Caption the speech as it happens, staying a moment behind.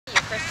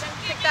Kristen.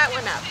 Pick that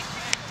one up.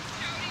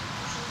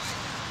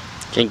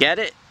 Can you get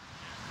it?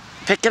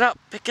 Pick it up,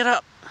 pick it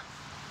up.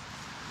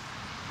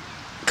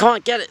 Come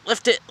on, get it,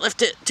 lift it,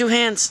 2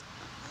 hands.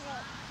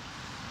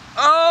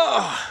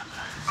 Oh!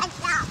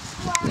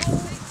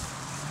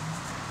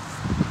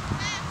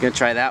 You gonna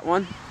try that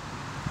one?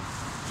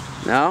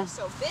 No?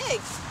 So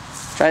big.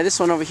 Try this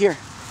one over here.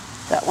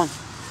 That one.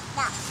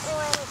 That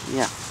one.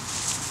 Yeah.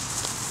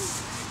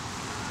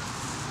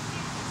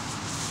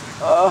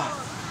 Oh.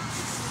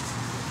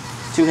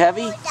 Too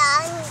heavy?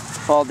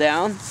 Fall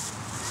down?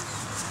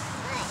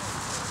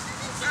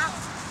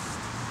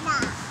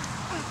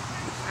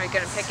 Are you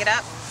going to pick it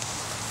up?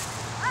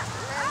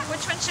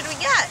 Which one should we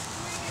get?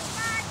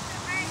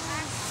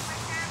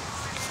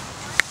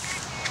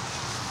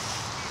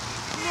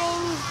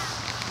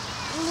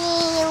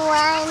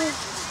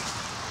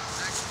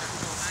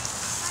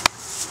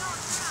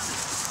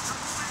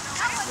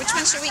 Which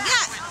one should we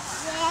get?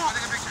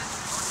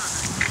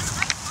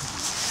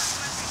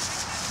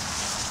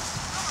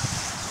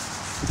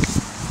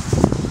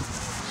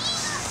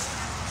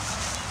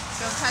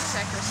 Don't touch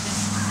that, Kristen.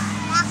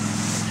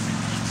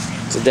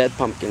 It's a dead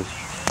pumpkin.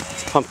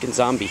 It's a pumpkin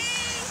zombie.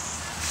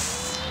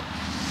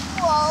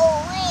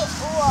 Roll it.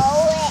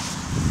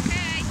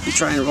 You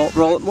try and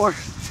roll it more.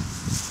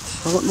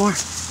 Roll it more.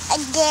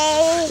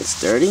 Again. It's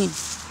dirty.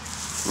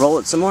 Roll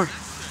it some more.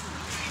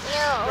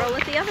 No. Roll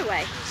it the other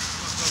way.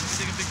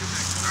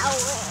 Ow.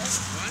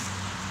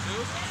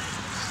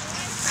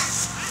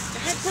 Go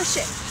ahead, push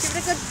it. Give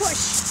it a good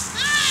push.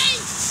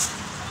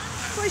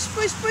 Push.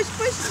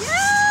 Yay!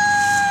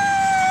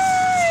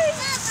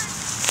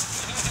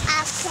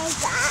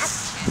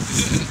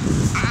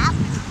 Up.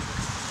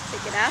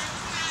 Pick it up.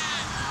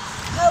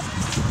 Up.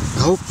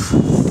 Hope.